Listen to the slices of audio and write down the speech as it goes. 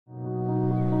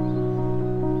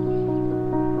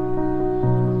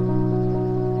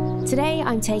Today,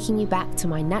 I'm taking you back to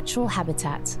my natural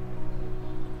habitat.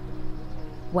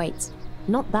 Wait,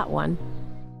 not that one.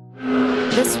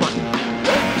 This one.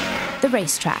 The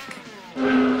racetrack.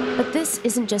 But this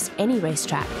isn't just any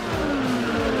racetrack.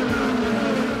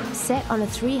 Set on a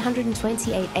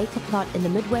 328-acre plot in the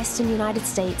Midwestern United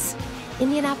States,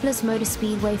 Indianapolis Motor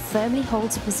Speedway firmly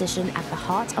holds a position at the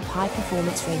heart of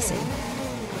high-performance racing.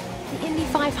 The Indy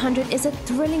 500 is a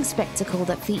thrilling spectacle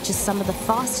that features some of the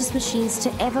fastest machines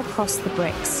to ever cross the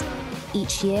bricks.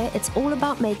 Each year, it's all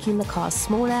about making the cars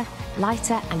smaller,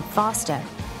 lighter, and faster,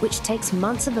 which takes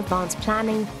months of advanced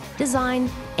planning, design,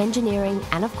 engineering,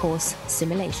 and of course,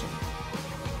 simulation.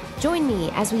 Join me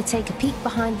as we take a peek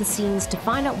behind the scenes to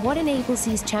find out what enables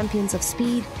these champions of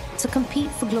speed to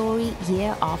compete for glory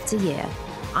year after year.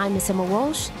 I'm Miss Emma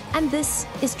Walsh, and this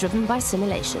is Driven by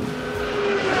Simulation.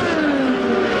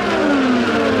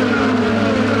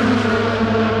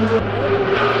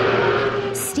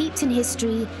 Steeped in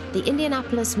history, the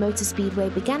Indianapolis Motor Speedway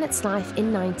began its life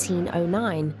in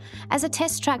 1909 as a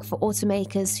test track for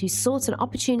automakers who sought an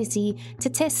opportunity to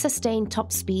test sustained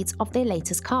top speeds of their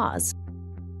latest cars.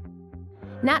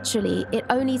 Naturally, it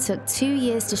only took 2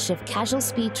 years to shift casual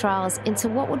speed trials into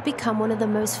what would become one of the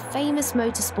most famous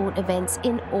motorsport events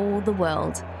in all the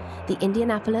world, the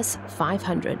Indianapolis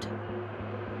 500.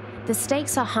 The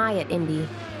stakes are high at Indy,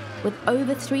 with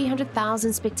over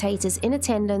 300,000 spectators in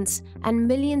attendance and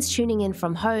millions tuning in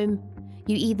from home.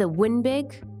 You either win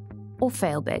big or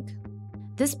fail big.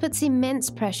 This puts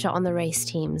immense pressure on the race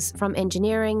teams, from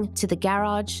engineering to the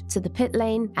garage to the pit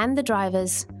lane and the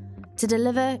drivers, to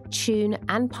deliver, tune,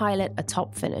 and pilot a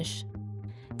top finish.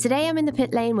 Today I'm in the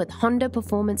pit lane with Honda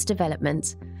Performance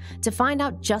Development to find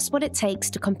out just what it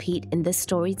takes to compete in this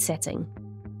storied setting.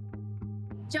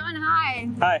 John, hi.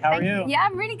 Hi, how are you? Yeah,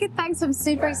 I'm really good, thanks. I'm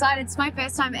super excited. It's my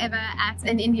first time ever at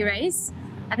an Indy race.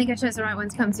 I think I chose the right one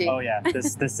to come to. Oh yeah,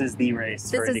 this is the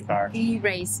race for IndyCar. The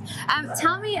race.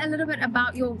 Tell me a little bit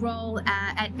about your role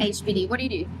at HPD. What do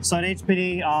you do? So at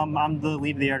HPD, I'm the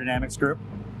lead of the Aerodynamics group.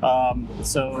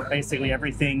 So basically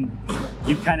everything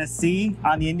you kind of see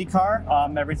on the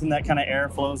IndyCar, everything that kind of air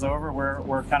flows over,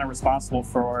 we're kind of responsible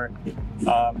for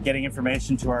getting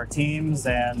information to our teams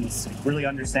and really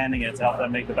understanding it to help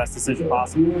them make the best decision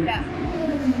possible. Yeah.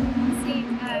 See,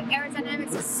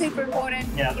 aerodynamics is super important.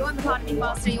 Yeah. You want the car to be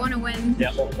faster, you want to win.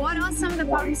 Yeah. What are some of the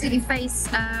problems that you face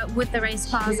with the race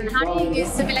cars, and how do you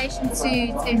use simulation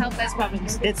to help those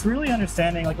problems? It's really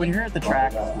understanding, like when you're here at the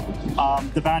track,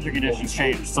 the boundary conditions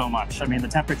change so much. I mean, the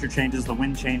temperature changes, the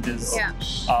wind changes. Yeah.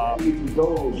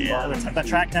 The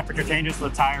track temperature changes, so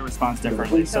the tire responds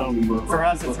differently. So for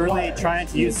us, it's really trying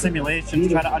to use simulation to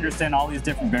try to understand all these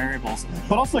different variables,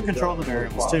 but also control the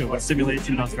variables too, which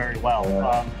simulation does very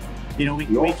well. You know,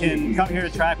 we can come here to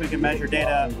track, we can measure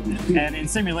data, and in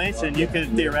simulation, you could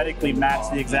theoretically match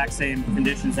the exact same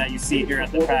conditions that you see here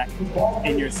at the track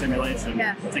in your simulation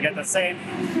to get the same,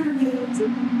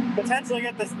 potentially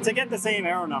get the same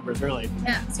aero numbers, really.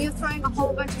 Yeah, so you're throwing a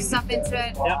whole bunch of stuff into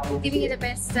it, giving you the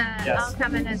best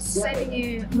outcome, and it's saving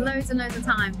you loads and loads of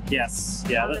time. Yes,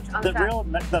 yeah.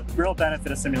 The real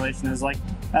benefit of simulation is, like,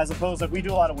 as opposed to, we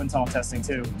do a lot of wind tunnel testing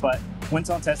too, but wind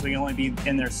tunnel testing, we can only be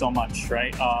in there so much,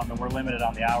 right? And we're limited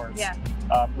on the hours. Yeah.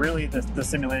 Really, the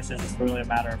simulation is just really a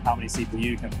matter of how many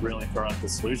CPU can really throw out the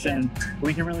solution.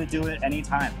 We can really do it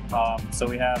anytime. So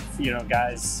we have,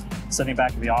 guys sitting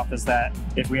back in the office that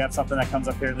if we have something that comes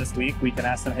up here this week, we can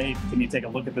ask them, hey, can you take a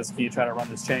look at this? Can you try to run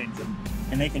this change?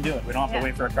 And they can do it. We don't have to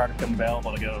wait for a car to come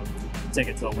available to go take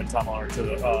it to a wind tunnel or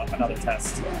to another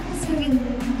test. So you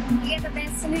get the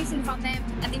best solution from them,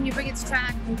 and then you bring it to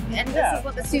track, and this is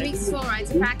what the 2 weeks is for, right?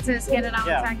 To practice, get it out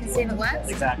on track, and see if it works?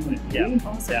 Exactly, yeah.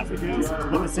 Awesome. Yeah.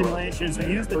 With the simulations, we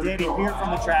use the data here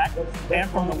from the track and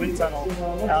from the wind tunnel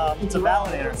to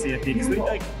validate our CFD.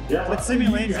 Because with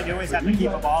simulation, you always have to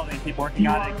keep evolving, keep working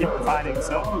on it, and keep refining.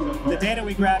 So the data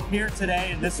we grab here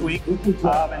today and this week,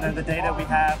 and then the data we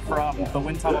have from the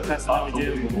wind tunnel testing that we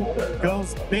do,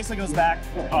 basically goes back,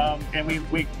 and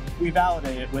we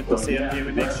validate it with the CFD.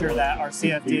 We make sure that our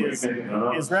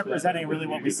CFD is representing really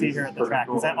what we see here at the track,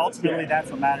 because ultimately that's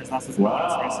what matters, not just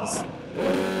races.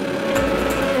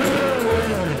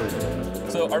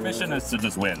 So our mission is to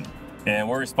just win, and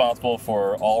we're responsible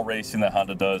for all racing that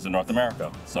Honda does in North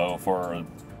America. So for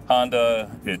Honda,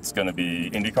 it's going to be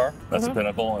IndyCar, that's the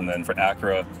pinnacle, and then for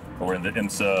Acura, we're in the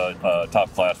IMSA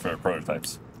top class for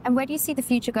prototypes. And where do you see the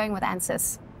future going with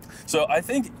Ansys? So I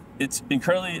think it's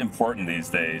incredibly important these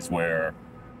days where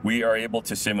we are able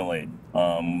to simulate.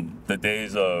 The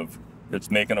days of it's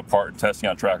making a part and testing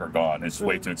on track are gone. It's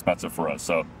way too expensive for us.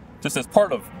 So just as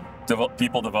part of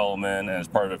people development and as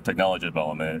part of technology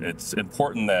development, it's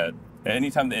important that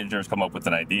anytime the engineers come up with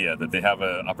an idea, that they have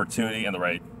an opportunity and the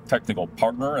right technical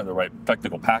partner and the right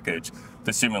technical package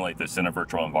to simulate this in a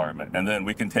virtual environment. And then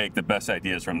we can take the best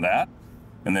ideas from that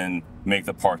and then make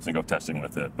the parts and go testing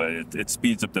with it. But it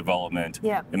speeds up development.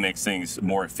 Yeah. It makes things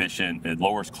more efficient. It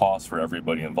lowers costs for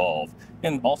everybody involved.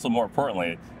 And also, more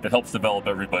importantly, it helps develop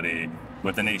everybody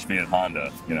with an HP and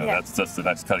Honda. You know, that's just the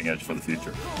next cutting edge for the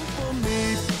future.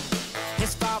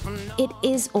 It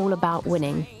is all about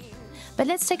winning. But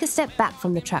let's take a step back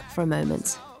from the track for a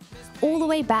moment. All the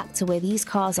way back to where these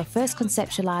cars are first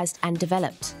conceptualized and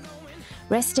developed.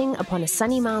 Resting upon a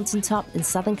sunny mountaintop in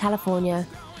Southern California,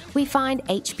 we find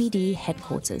HPD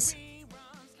headquarters.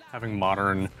 Having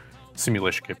modern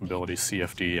simulation capabilities,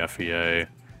 CFD, FEA,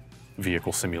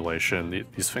 vehicle simulation,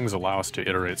 these things allow us to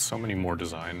iterate so many more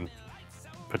design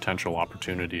potential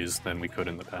opportunities than we could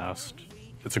in the past.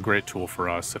 It's a great tool for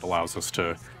us. It allows us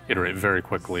to iterate very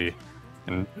quickly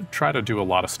and try to do a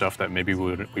lot of stuff that maybe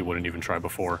we wouldn't even try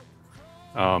before.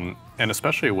 And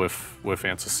especially with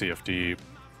Ansys CFD, you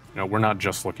know, we're not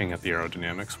just looking at the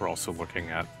aerodynamics, we're also looking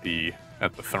at the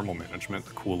thermal management,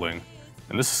 the cooling.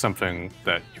 And this is something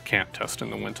that you can't test in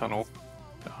the wind tunnel.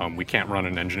 We can't run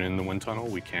an engine in the wind tunnel.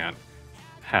 We can't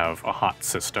have a hot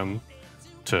system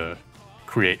to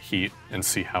create heat and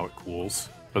see how it cools.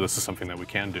 But this is something that we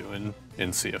can do in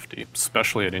CFD,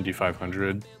 especially at Indy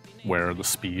 500, where the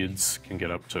speeds can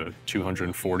get up to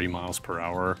 240 miles per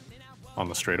hour on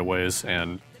the straightaways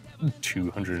and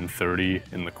 230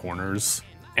 in the corners.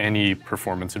 Any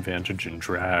performance advantage in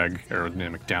drag,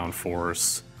 aerodynamic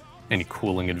downforce, any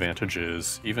cooling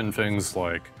advantages, even things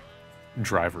like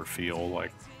driver feel,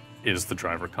 like is the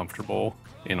driver comfortable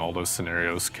in all those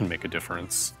scenarios, can make a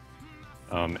difference.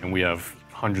 And we have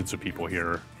hundreds of people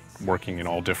here working in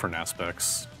all different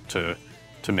aspects to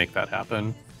make that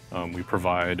happen. We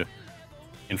provide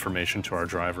information to our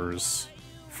drivers.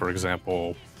 For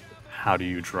example, how do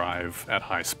you drive at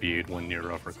high speed when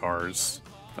near other cars?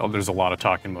 There's a lot of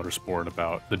talk in motorsport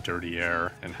about the dirty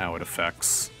air and how it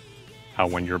affects how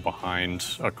when you're behind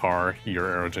a car, your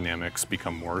aerodynamics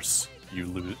become worse.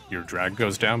 Your drag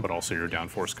goes down, but also your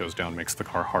downforce goes down, makes the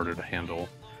car harder to handle.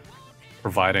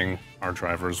 Providing our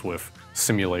drivers with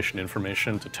simulation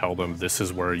information to tell them this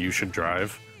is where you should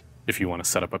drive if you want to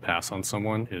set up a pass on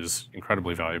someone is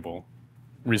incredibly valuable.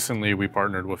 Recently, we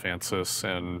partnered with Ansys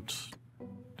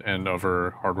and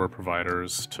other hardware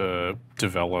providers to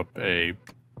develop a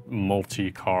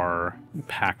multi-car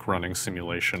pack running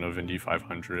simulation of Indy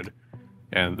 500.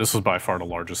 And this is by far the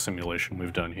largest simulation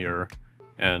we've done here.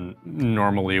 And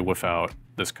normally without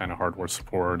this kind of hardware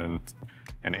support and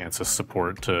Ansys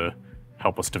support to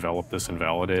help us develop this and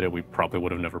validate it, we probably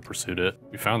would have never pursued it.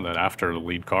 We found that after the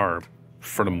lead car,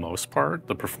 for the most part,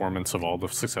 the performance of all the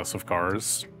successive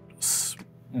cars,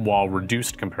 while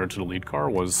reduced compared to the lead car,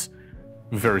 was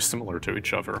very similar to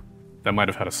each other. That might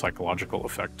have had a psychological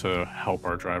effect to help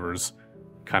our drivers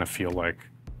kind of feel like,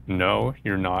 no,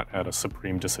 you're not at a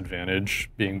supreme disadvantage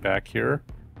being back here.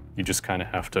 You just kind of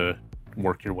have to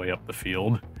work your way up the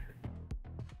field.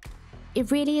 It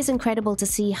really is incredible to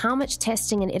see how much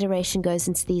testing and iteration goes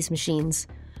into these machines.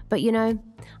 But you know,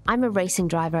 I'm a racing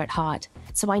driver at heart,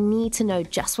 so I need to know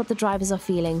just what the drivers are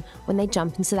feeling when they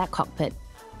jump into that cockpit.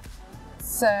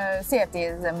 So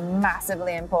CFD is a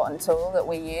massively important tool that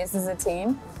we use as a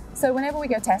team. So whenever we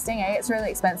go testing, A, it's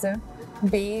really expensive.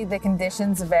 B, the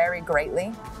conditions vary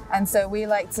greatly. And so we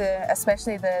like to,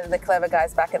 especially the clever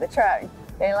guys back at the track,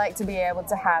 they like to be able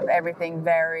to have everything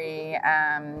very,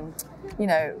 you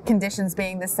know, conditions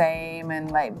being the same and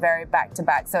like very back to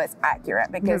back, so it's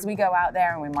accurate, because we go out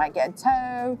there and we might get a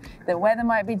tow, the weather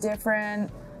might be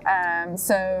different.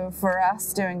 So for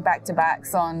us, doing back to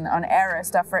backs on aero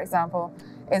stuff, for example,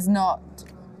 is not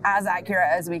as accurate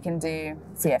as we can do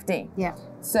CFD. Yeah.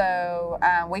 So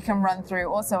we can run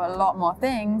through also a lot more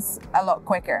things a lot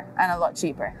quicker and a lot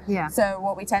cheaper. Yeah. So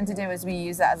what we tend to do is we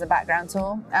use that as a background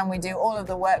tool, and we do all of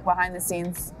the work behind the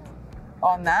scenes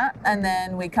on that, and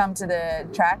then we come to the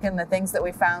track, and the things that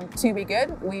we found to be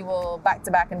good, we will back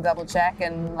to back and double check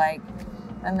and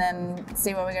then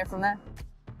see where we go from there.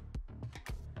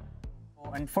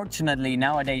 Unfortunately,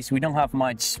 nowadays we don't have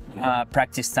much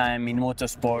practice time in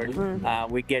motorsport.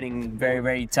 We're getting very,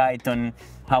 very tight on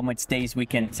how much days we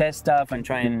can test stuff and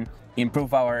try and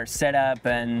improve our setup,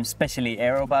 and especially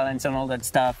aero balance and all that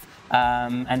stuff.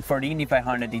 And for the Indy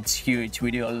 500, it's huge.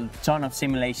 We do a ton of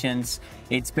simulations.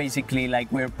 It's basically like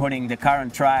we're putting the car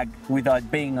on track without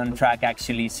being on track,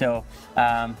 actually. So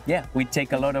yeah, we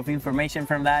take a lot of information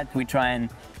from that. We try and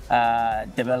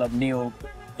develop new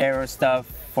aero stuff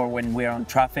for when we're on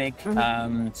traffic.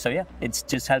 So yeah, it's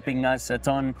just helping us a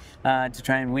ton to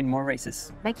try and win more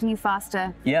races. Making you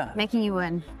faster. Yeah. Making you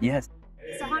win. Yes.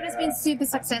 So Honda's been super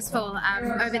successful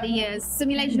over the years.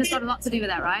 Simulation has got a lot to do with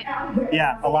that, right?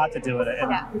 Yeah, a lot to do with it.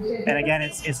 And again,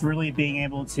 it's really being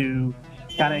able to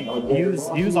kind of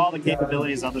use all the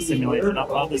capabilities of the simulation,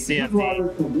 of the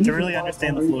CFD, to really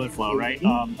understand the fluid flow, right?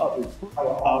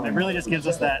 It really just gives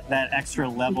us that extra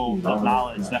level of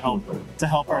knowledge to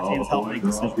help our teams help make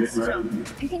decisions.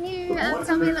 And can you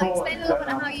tell me, explain a little bit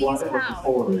on how you use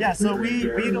cloud? Yeah, so we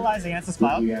utilize the Ansys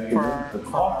cloud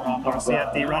for our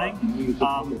CFD running.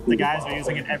 The guys are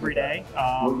using it every day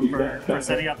for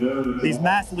setting up these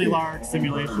massively large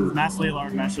simulations, massively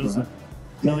large meshes.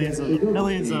 Millions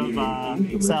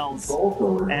of cells,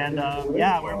 and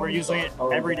yeah, we're using it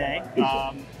every day,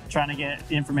 trying to get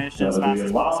information as fast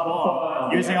as possible,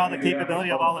 using all the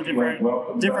capability of all the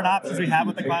different options we have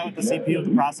with the cloud, with the CPU, with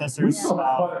the processors.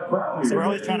 So we're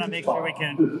always trying to make sure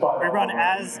we run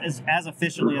as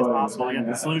efficiently as possible to get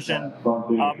the solution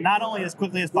not only as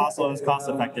quickly as possible, as cost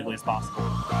effectively as possible.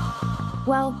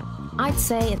 Well, I'd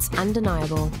say it's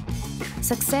undeniable.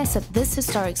 Success at this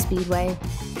historic speedway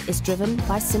is driven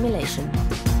by simulation.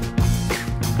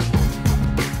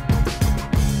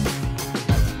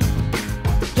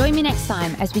 Join me next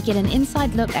time as we get an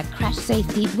inside look at crash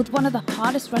safety with one of the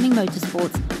hardest running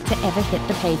motorsports to ever hit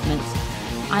the pavement.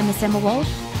 I'm Miss Emma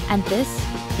Walsh, and this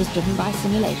is Driven by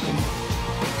Simulation.